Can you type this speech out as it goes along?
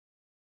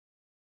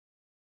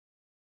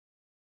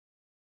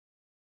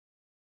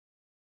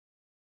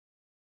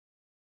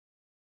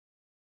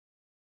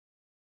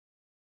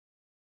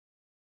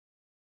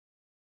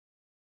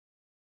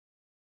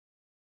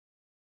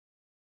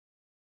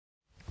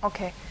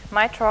Okay,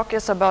 my talk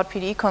is about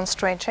PDE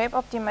constraint shape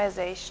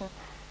optimization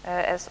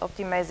as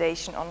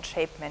optimization on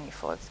shape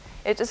manifolds.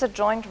 It is a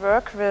joint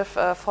work with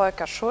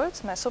Volker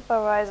Schulz, my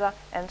supervisor,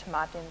 and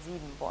Martin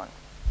Siebenborn.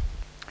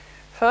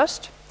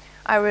 First,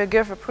 I will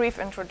give a brief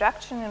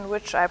introduction in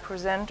which I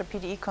present the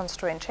PDE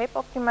constraint shape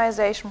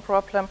optimization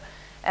problem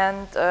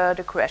and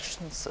the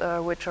questions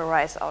which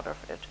arise out of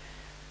it.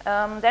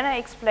 Then I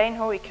explain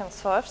how we can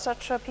solve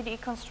such a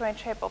PDE constraint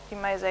shape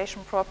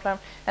optimization problem,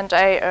 and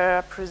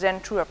I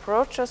present two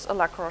approaches, a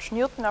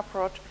Lagrange-Newton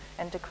approach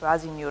and a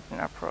quasi-Newton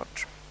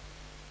approach.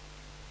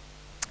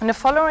 In the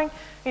following,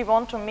 we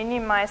want to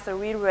minimize the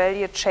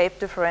real-valued shape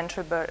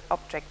differentiable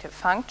objective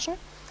function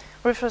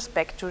with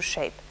respect to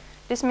shape.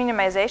 This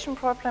minimization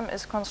problem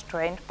is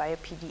constrained by a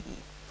PDE.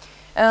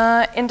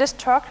 In this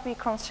talk, we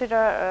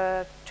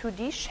consider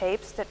 2D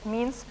shapes. That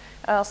means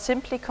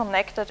simply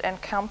connected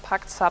and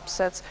compact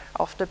subsets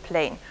of the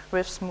plane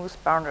with smooth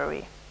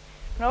boundary.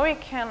 Now we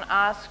can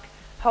ask,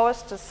 how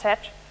is the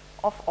set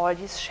of all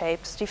these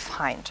shapes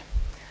defined?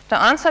 The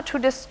answer to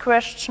this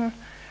question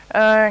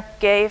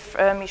gave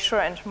Michaud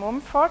and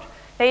Mumford.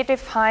 They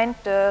defined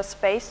the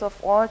space of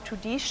all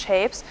 2D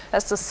shapes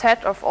as the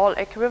set of all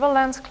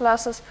equivalence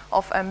classes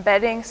of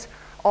embeddings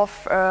of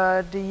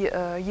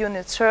the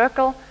unit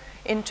circle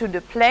into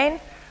the plane,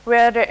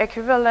 where the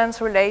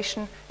equivalence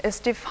relation is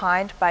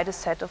defined by the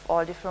set of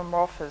all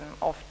diffeomorphism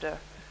of the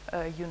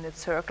unit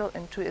circle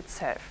into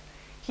itself.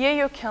 Here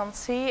you can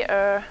see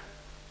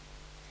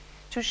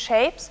two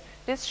shapes.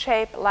 This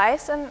shape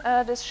lies in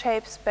this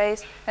shape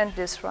space and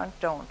this one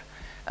don't.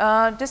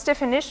 This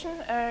definition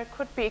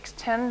could be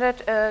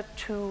extended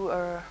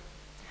to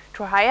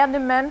higher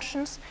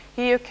dimensions.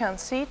 Here you can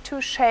see two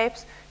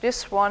shapes.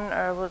 This one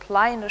would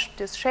lie in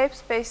this shape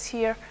space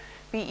here,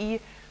 BE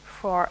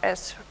for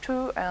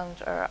S2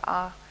 and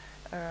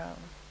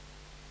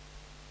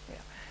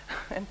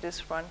and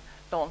this one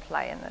don't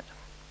lie in it.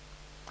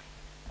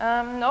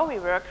 Now we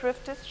work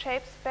with this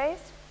shape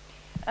space.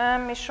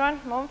 Michaud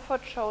and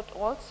Mumford showed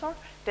also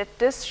that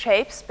this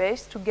shape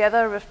space,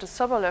 together with the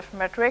Sobolev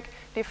metric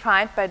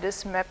defined by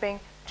this mapping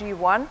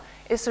G1,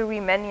 is a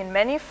Riemannian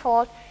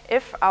manifold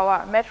if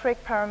our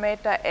metric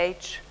parameter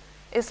h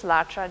is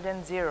larger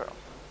than 0.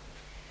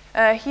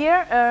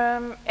 Here,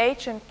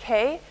 h and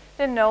k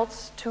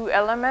denotes two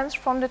elements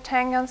from the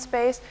tangent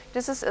space.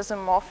 This is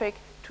isomorphic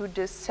to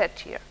this set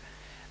here.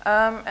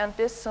 And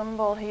this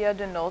symbol here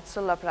denotes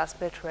the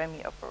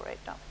Laplace-Beltrami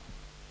operator.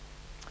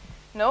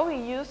 Now we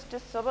use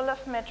this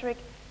Sobolev metric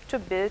to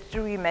build the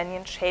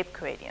Riemannian shape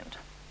gradient.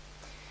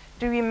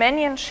 The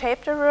Riemannian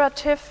shape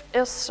derivative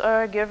is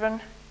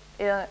given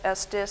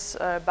as this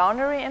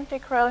boundary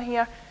integral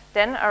here.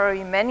 Then our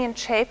Riemannian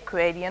shape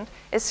gradient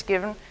is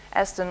given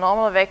as the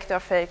normal vector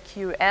field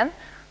Qn,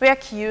 where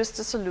Q is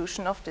the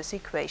solution of this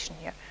equation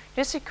here.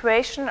 This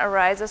equation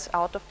arises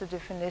out of the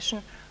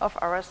definition of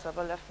our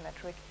Sobolev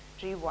metric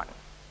G1.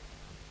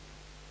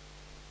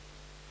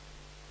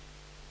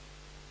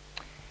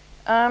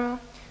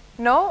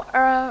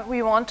 Now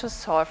we want to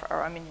solve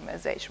our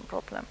minimization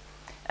problem.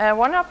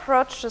 One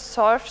approach to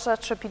solve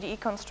such a PDE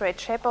constraint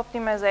shape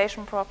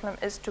optimization problem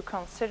is to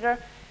consider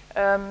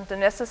the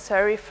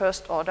necessary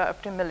first-order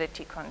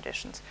optimality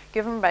conditions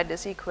given by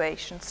this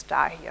equation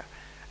star here.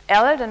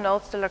 L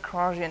denotes the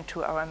Lagrangian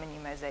to our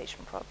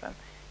minimization problem.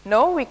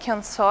 Now we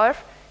can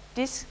solve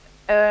these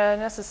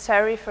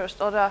necessary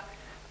first-order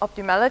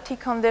optimality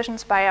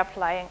conditions by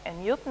applying a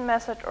Newton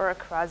method or a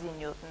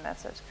quasi-Newton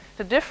method.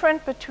 The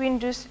difference between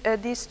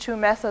these two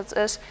methods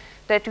is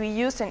that we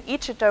use in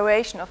each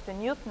iteration of the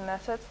Newton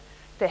method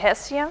the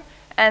Hessian,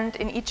 and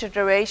in each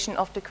iteration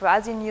of the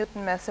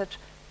quasi-Newton method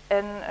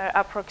an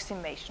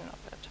approximation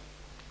of it.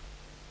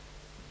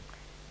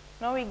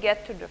 Now we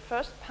get to the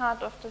first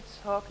part of the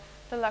talk,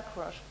 the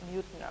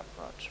Lagrange-Newton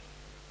approach.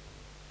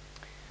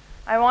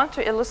 I want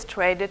to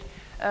illustrate it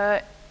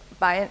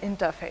by an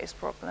interface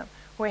problem.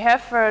 We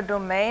have a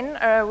domain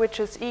which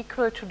is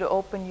equal to the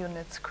open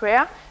unit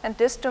square, and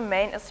this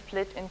domain is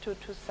split into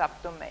two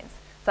subdomains,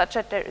 such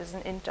that there is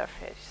an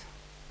interface,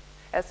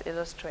 as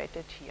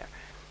illustrated here.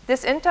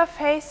 This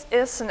interface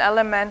is an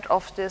element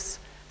of this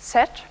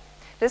set.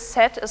 This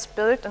set is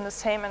built in the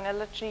same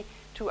analogy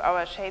to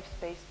our shape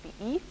space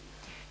BE.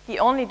 The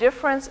only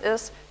difference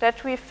is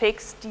that we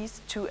fix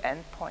these two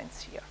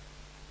endpoints here.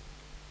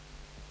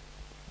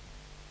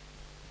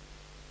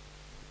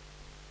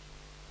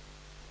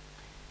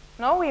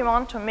 Now we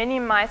want to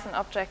minimize an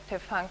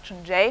objective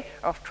function J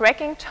of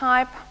tracking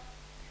type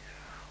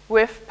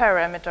with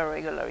parameter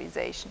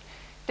regularization.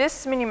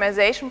 This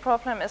minimization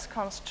problem is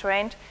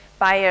constrained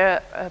by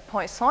a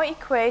Poisson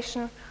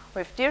equation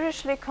with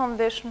Dirichlet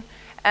condition,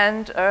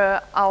 and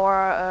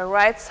our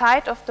right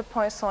side of the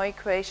Poisson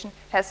equation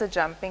has a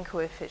jumping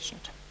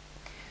coefficient.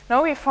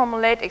 Now we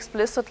formulate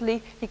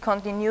explicitly the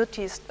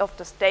continuities of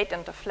the state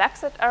and the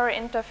flux at our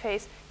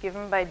interface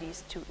given by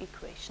these two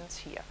equations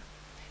here.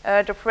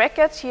 The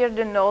bracket here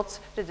denotes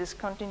the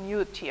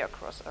discontinuity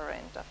across our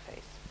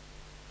interface.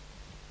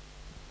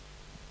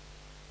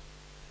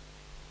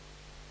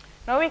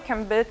 Now we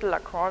can build the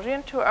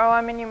Lagrangian to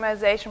our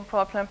minimization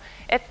problem.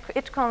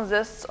 It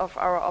consists of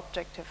our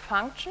objective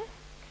function,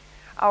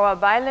 our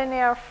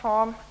bilinear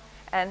form,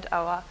 and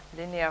our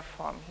linear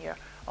form here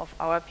of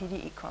our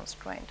PDE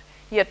constraint.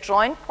 The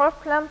adjoint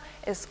problem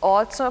is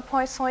also a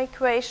Poisson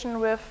equation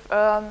with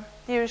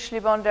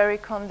Dirichlet boundary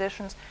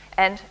conditions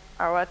and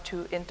our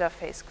two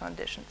interface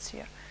conditions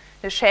here.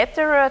 The shape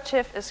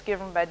derivative is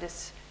given by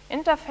this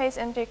interface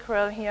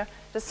integral here.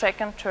 The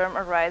second term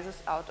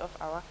arises out of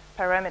our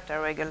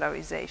parameter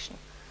regularization.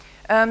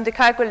 The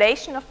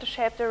calculation of the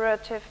shape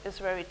derivative is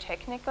very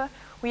technical.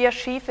 We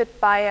achieve it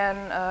by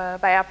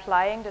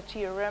applying the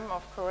theorem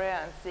of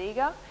Correa and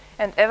Seeger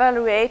and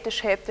evaluate the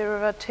shape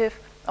derivative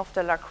of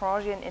the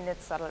Lagrangian in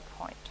its saddle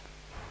point.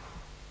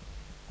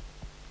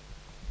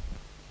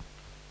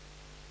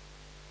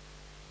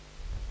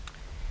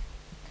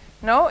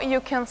 Now you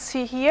can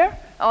see here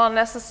our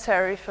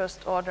necessary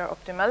first order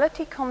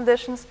optimality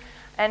conditions,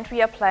 and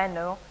we apply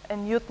now a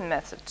Newton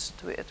method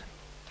to it.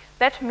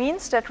 That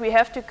means that we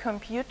have to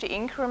compute the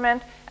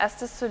increment as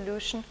the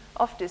solution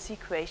of this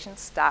equation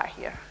star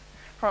here.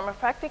 From a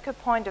practical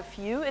point of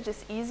view, it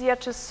is easier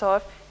to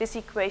solve this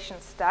equation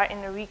star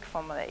in a weak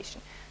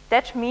formulation.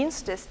 That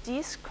means that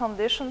these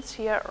conditions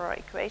here, or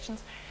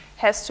equations,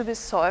 has to be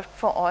solved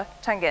for all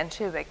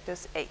tangential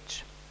vectors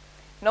h.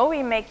 Now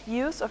we make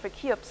use of a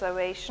key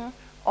observation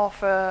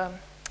of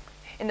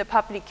in the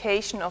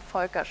publication of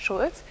Volker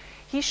Schulz.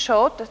 He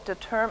showed that the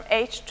term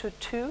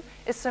h22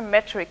 is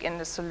symmetric in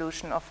the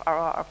solution of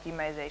our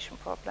optimization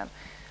problem.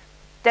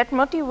 That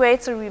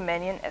motivates a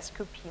Riemannian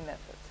SQP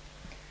method.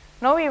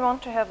 Now we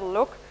want to have a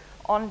look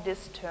on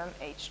this term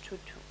h22.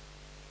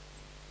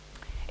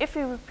 If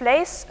we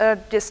replace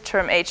this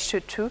term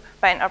h22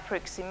 by an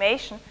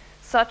approximation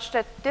such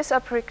that this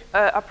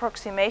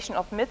approximation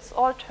omits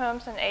all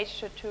terms in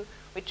h22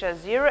 which are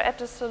 0 at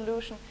the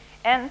solution,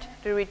 and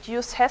the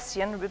reduced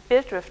Hessian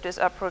built with this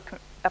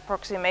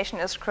approximation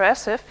is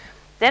coercive,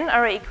 then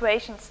our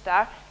equation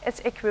star is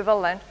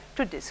equivalent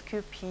to this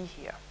QP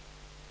here.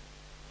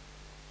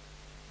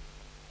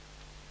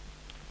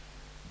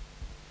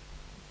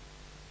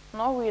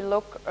 Now we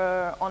look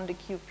on the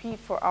QP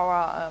for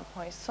our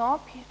Poisson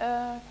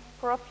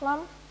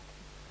problem.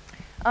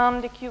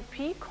 The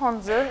QP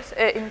consists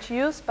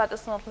induced but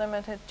is not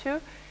limited to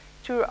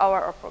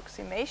our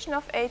approximation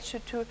of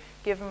h22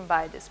 given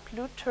by this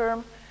blue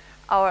term,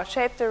 our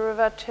shape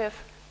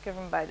derivative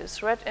given by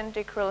this red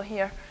integral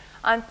here,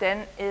 and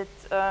then it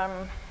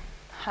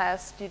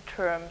has the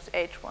terms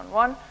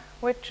h11,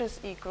 which is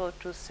equal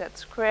to z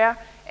square,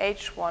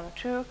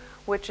 h12,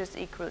 which is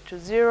equal to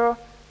 0,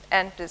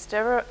 and this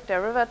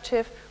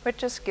derivative,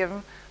 which is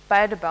given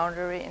by the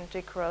boundary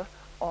integral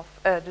of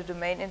the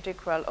domain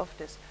integral of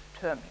this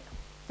term here.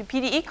 The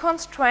PDE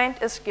constraint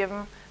is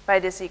given by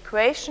this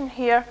equation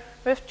here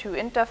with two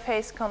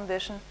interface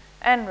conditions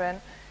and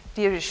one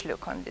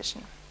Dirichlet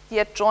condition. The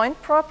adjoint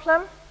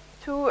problem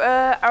to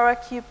our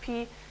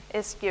QP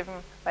is given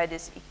by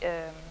this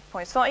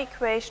Poisson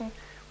equation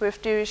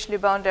with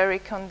Dirichlet boundary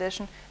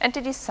condition, and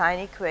the design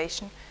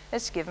equation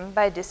is given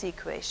by this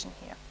equation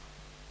here.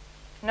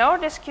 Now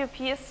this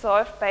QP is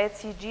solved by a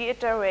CG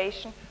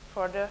iteration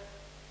for the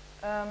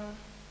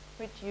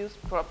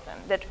reduced problem.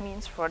 That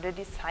means for the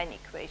design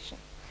equation.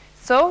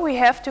 So we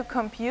have to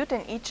compute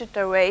in each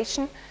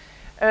iteration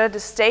the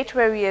state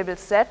variable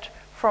z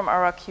from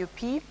our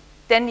QP,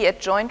 then the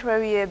adjoint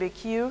variable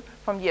q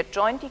from the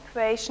adjoint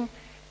equation,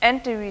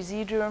 and the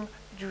residual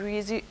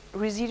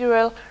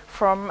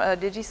from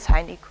the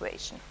design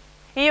equation.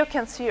 Here you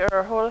can see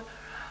our whole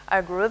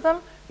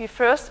algorithm. We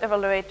first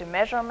evaluate the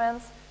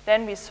measurements,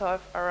 then we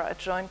solve our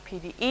adjoint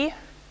PDE,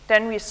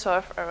 then we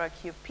solve our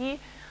QP,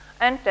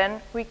 and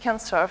then we can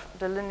solve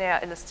the linear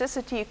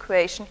elasticity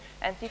equation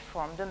and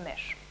deform the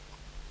mesh.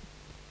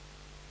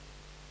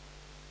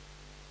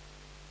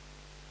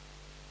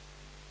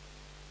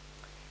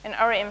 In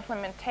our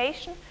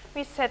implementation,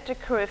 we set the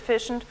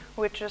coefficient,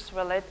 which is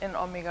valid in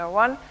omega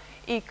 1,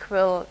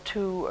 equal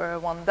to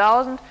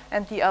 1000,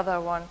 and the other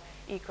one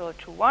equal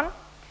to 1.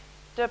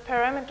 The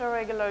parameter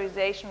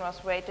regularization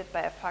was weighted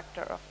by a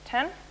factor of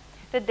 10.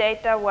 The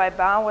data y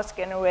bar was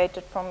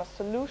generated from a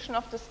solution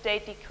of the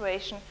state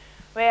equation,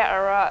 where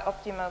our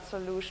optimal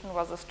solution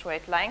was a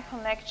straight line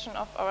connection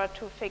of our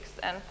two fixed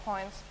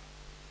endpoints.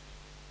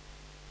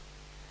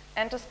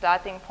 And the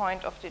starting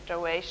point of the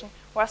iteration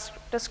was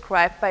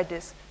described by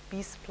this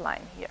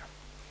B-spline here.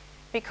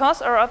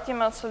 Because our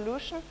optimal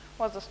solution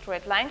was a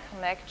straight line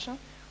connection,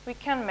 we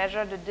can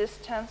measure the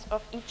distance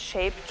of each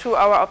shape to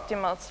our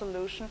optimal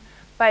solution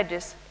by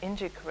this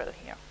integral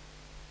here.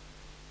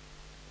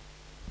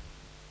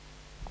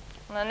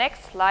 On the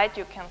next slide,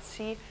 you can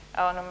see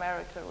our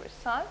numerical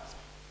results.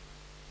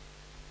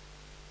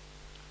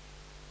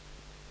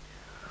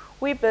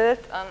 We built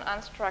an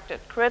unstructured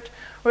grid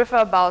with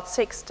about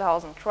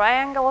 6,000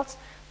 triangles.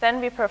 Then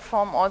we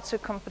perform also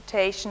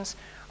computations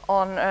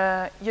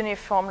on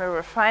uniformly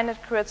refined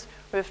grids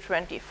with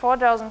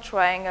 24,000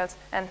 triangles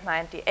and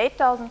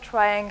 98,000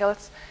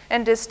 triangles.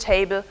 And this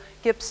table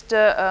gives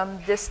the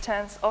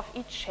distance of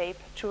each shape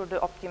to the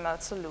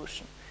optimal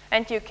solution.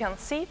 And you can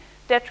see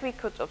that we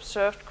could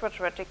observe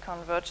quadratic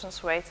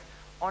convergence rates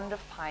on the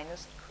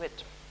finest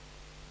grid.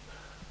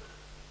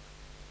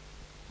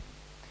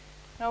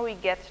 Now we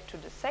get to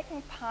the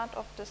second part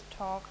of this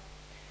talk,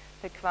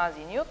 the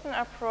quasi-Newton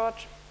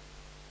approach.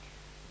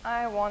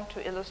 I want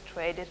to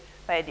illustrate it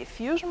by a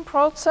diffusion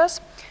process.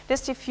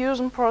 This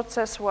diffusion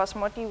process was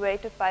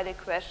motivated by the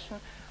question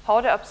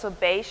how the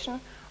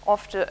absorption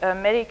of the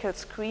medical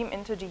cream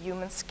into the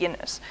human skin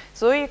is.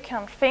 So you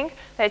can think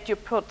that you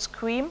put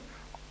cream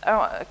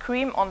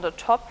on the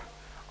top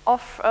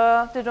of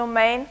the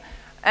domain,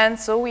 and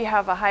so we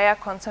have a higher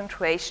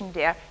concentration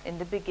there in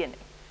the beginning.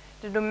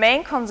 The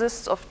domain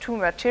consists of two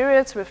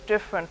materials with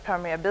different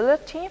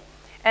permeability,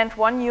 and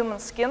one human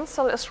skin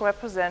cell is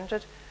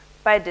represented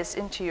by this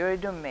interior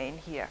domain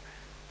here.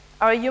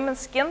 Our human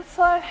skin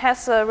cell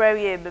has a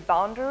variable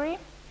boundary,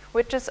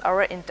 which is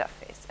our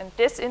interface. And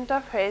this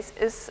interface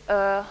is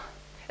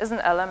an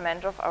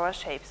element of our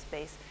shape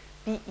space,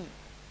 BE.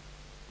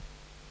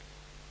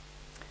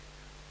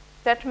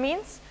 That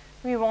means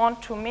we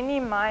want to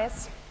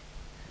minimize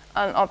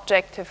an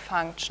objective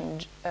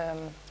function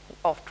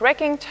of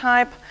tracking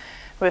type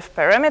with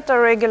parameter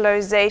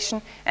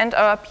regularization, and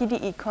our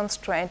PDE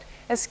constraint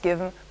is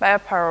given by a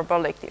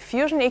parabolic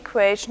diffusion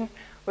equation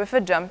with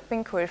a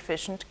jumping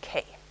coefficient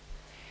k.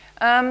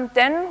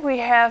 Then we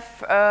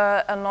have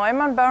a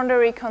Neumann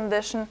boundary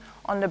condition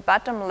on the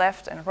bottom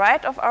left and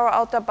right of our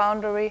outer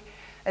boundary,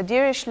 a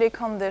Dirichlet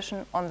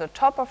condition on the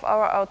top of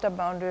our outer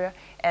boundary,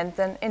 and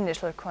then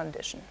initial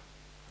condition.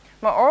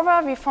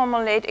 Moreover, we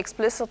formulate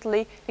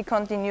explicitly the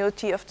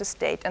continuity of the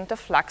state and the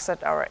flux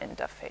at our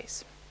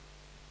interface.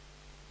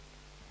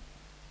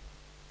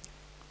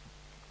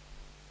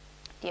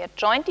 The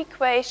adjoint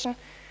equation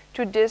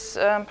to this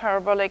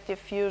parabolic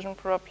diffusion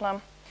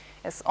problem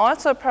is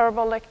also a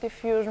parabolic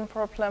diffusion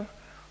problem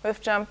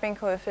with jumping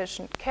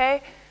coefficient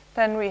k.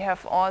 Then we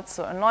have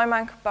also a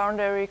Neumann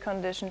boundary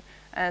condition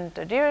and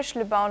a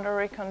Dirichlet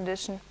boundary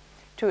condition,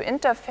 two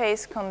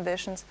interface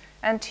conditions,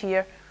 and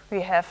here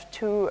we have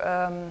two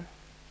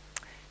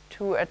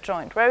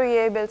adjoint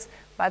variables,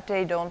 but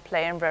they don't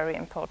play a very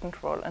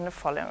important role in the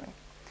following.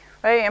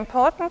 Very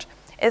important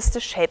is the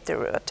shape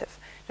derivative.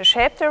 The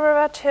shape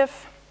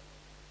derivative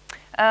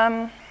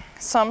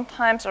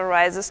sometimes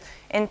arises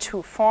in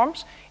two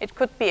forms. It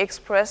could be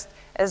expressed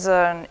as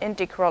an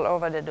integral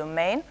over the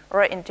domain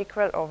or an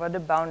integral over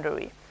the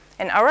boundary.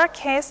 In our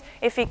case,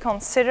 if we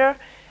consider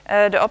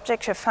the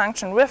objective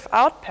function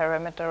without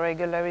parameter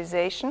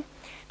regularization,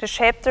 the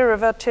shape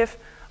derivative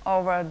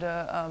over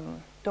the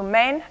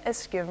domain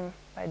is given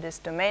by this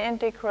domain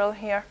integral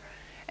here,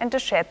 and the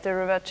shape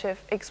derivative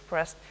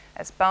expressed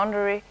as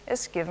boundary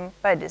is given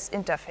by this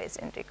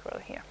interface integral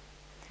here.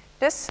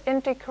 This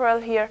integral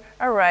here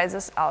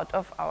arises out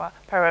of our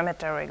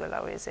parameter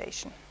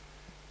regularization.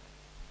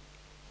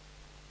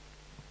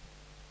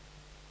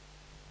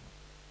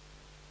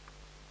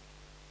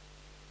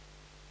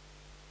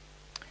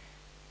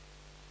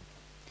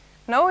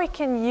 Now we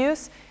can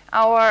use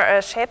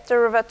our shape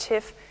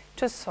derivative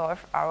to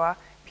solve our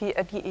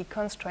PDE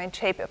constraint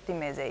shape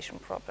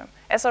optimization problem.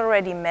 As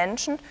already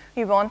mentioned,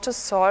 we want to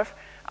solve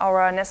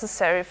our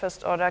necessary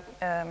first order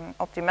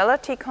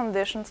optimality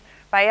conditions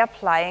by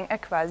applying a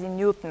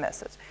quasi-Newton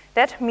method.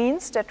 That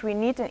means that we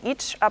need in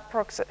each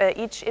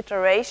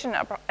iteration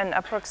an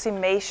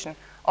approximation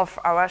of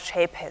our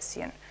shape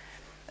Hessian.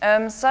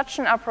 Such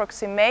an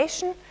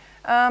approximation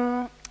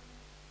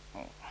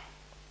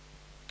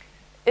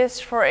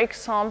is, for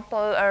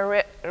example,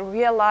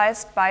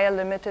 realized by a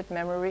limited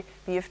memory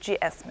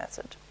BFGS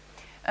method.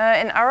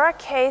 In our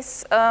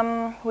case,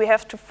 we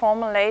have to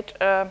formulate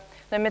a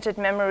limited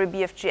memory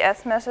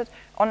BFGS method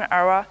on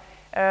our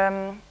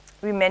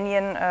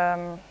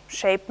Riemannian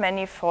shape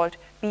manifold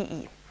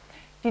BE.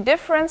 The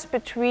difference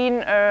between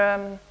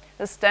the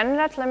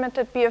standard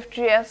limited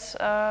BFGS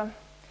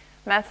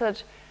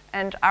method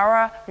and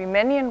our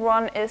Riemannian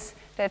one is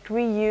that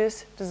we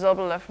use the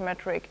Sobolev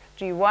metric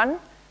G1,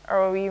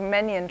 our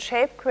Riemannian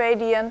shape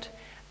gradient,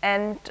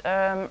 and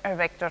a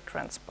vector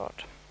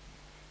transport.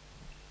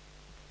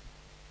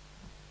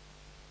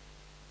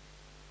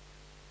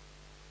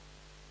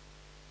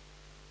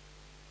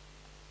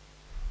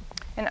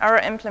 In our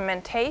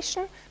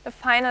implementation, the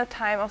final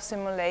time of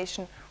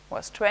simulation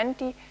was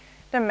 20.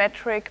 The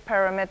metric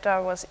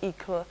parameter was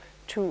equal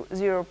to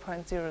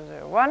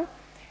 0.001,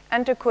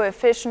 and the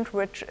coefficient,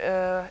 which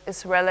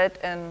is valid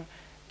in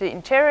the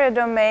interior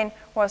domain,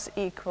 was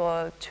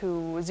equal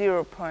to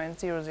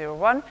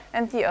 0.001,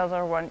 and the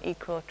other one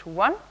equal to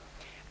 1.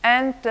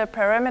 And the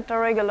parameter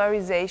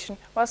regularization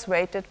was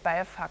weighted by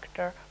a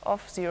factor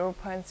of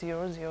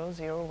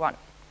 0.0001.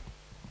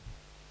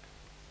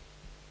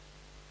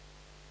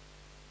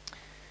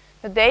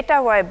 The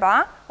data y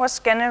bar was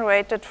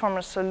generated from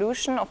a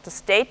solution of the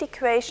state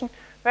equation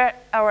where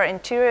our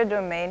interior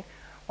domain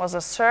was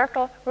a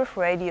circle with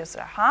radius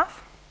a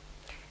half.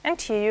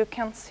 And here you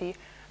can see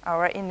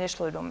our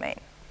initial domain.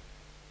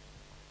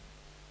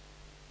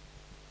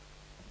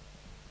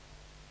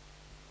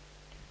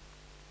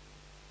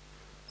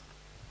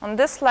 On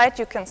this slide,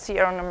 you can see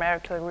our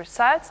numerical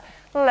results.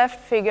 The left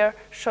figure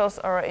shows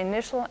our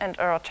initial and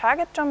our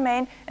target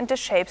domain, and the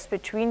shapes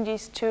between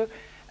these two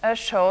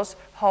shows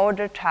how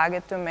the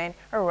target domain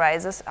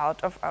arises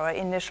out of our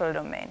initial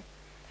domain.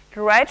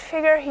 The right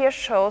figure here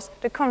shows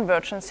the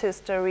convergence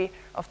history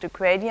of the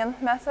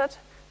gradient method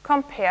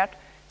compared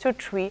to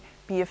 3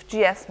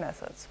 BFGS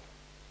methods.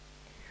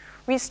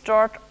 We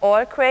stored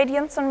all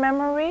gradients in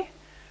memory,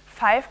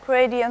 5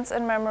 gradients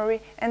in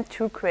memory, and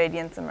 2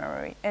 gradients in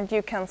memory. And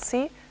you can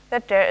see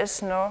that there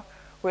is no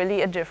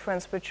really a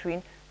difference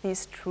between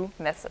these two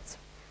methods.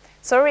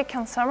 So we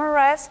can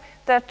summarize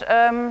that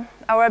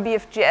our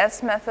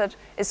BFGS method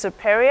is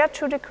superior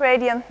to the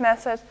gradient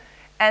method,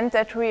 and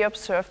that we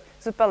observed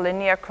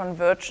superlinear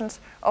convergence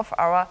of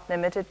our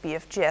limited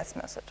BFGS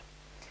method.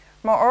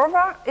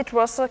 Moreover, it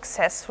was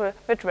successful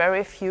with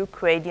very few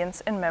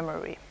gradients in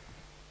memory.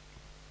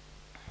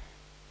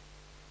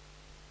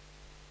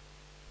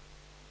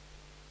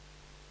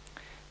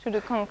 To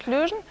the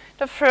conclusion,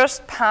 the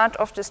first part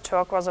of this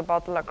talk was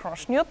about the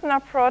Lagrange-Newton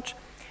approach.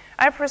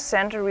 I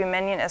present the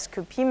Riemannian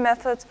SQP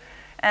method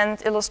and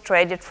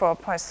illustrated for a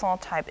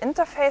Poisson-type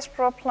interface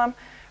problem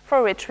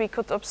for which we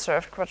could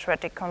observe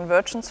quadratic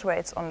convergence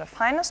rates on the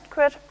finest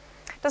grid.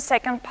 The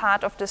second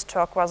part of this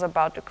talk was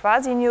about the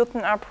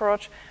quasi-Newton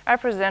approach. I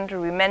present the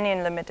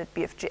Riemannian limited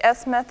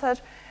BFGS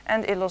method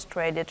and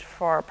illustrated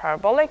for a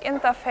parabolic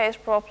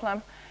interface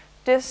problem.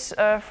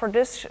 For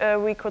this,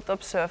 we could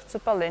observe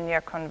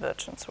superlinear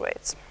convergence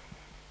rates.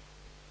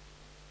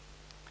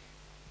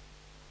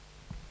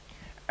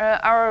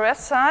 Our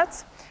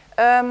results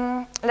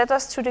led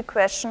us to the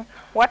question,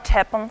 what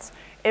happens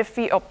if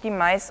we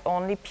optimize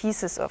only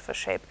pieces of a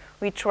shape?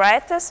 We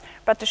tried this,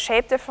 but the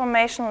shape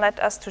deformation led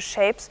us to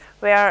shapes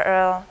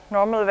where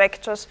normal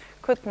vectors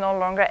could no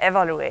longer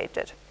evaluate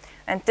it.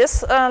 And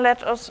this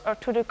led us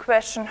to the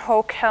question,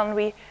 how can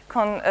we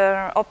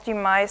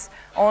optimize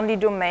only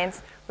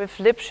domains with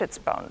Lipschitz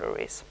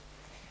boundaries?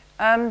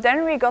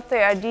 Then we got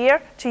the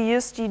idea to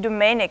use the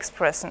domain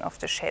expression of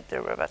the shape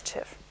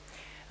derivative,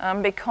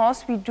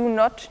 because we do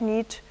not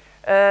need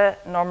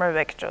normal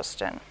vectors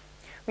then.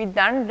 We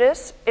done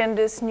this in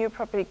this new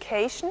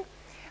publication,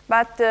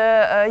 but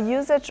the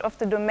usage of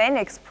the domain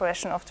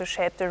expression of the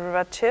shape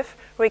derivative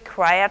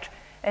required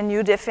a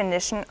new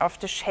definition of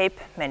the shape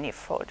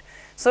manifold.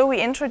 So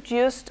we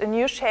introduced a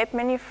new shape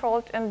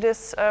manifold in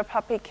this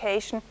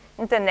publication,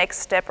 and the next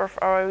step of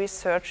our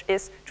research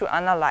is to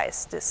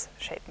analyze this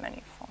shape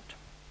manifold.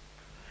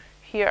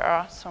 Here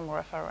are some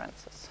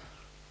references.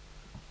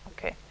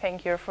 Okay,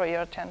 thank you for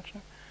your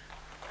attention.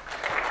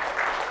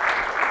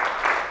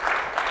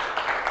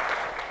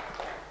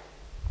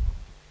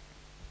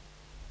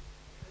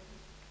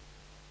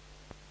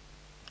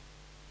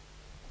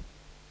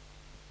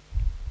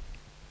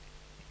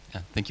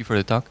 Yeah, thank you for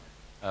the talk.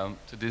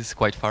 So this is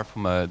quite far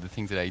from the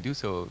things that I do,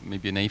 so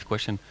maybe a naive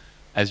question.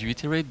 As you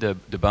iterate,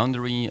 the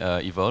boundary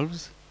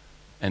evolves,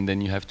 and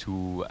then you have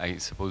to, I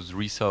suppose,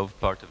 resolve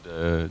part of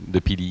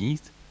the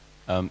PDEs.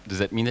 Does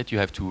that mean that you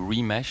have to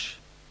remesh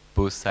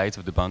both sides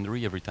of the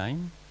boundary every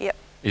time? Yeah.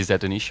 Is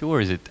that an issue,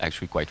 or is it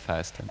actually quite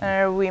fast?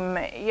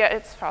 Yeah,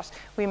 it's fast.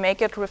 We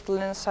make it with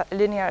the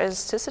linear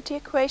elasticity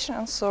equation,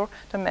 and so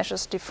the mesh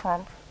is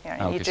deformed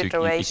in each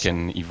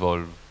iteration. It can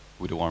evolve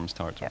with a warm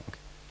start. Yeah. Okay,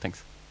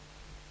 thanks.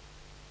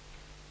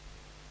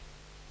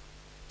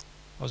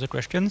 Other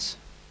questions?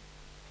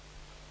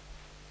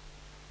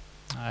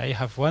 I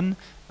have one.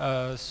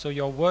 So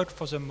your work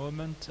for the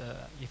moment,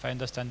 if I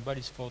understand well,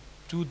 is for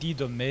 2D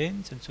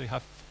domains, and so you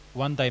have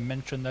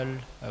one-dimensional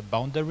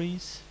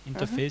boundaries,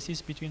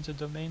 interfaces between the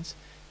domains.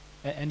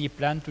 Any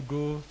plan to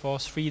go for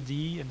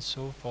 3D and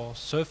so for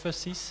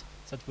surfaces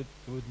that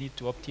would need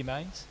to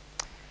optimize?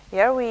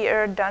 Yeah, we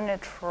done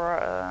it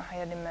for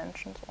higher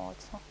dimensions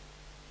also.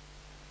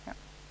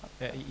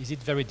 Yeah. Is it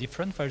very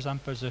different? For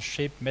example, the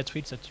shape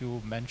metrics that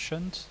you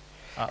mentioned,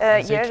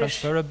 are they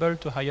transferable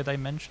to higher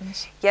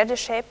dimensions? Yeah, the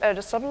shape,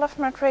 the Sobolev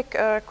metric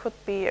could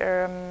be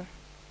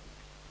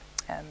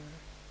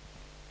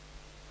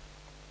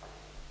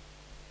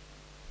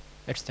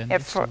extended.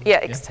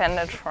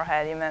 Extended for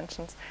higher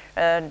dimensions.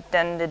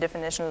 Then the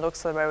definition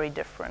looks very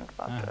different,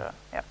 but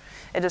yeah,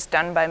 it is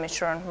done by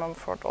Mischer and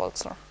Mumford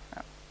also.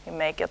 Yeah. We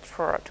make it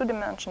for 2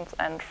 dimensions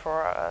and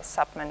for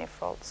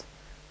submanifolds.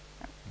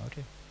 Yeah.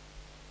 Okay.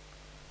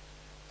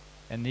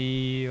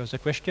 Any other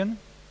question?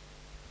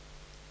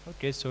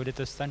 Okay, so let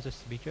us thank the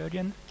speaker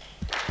again.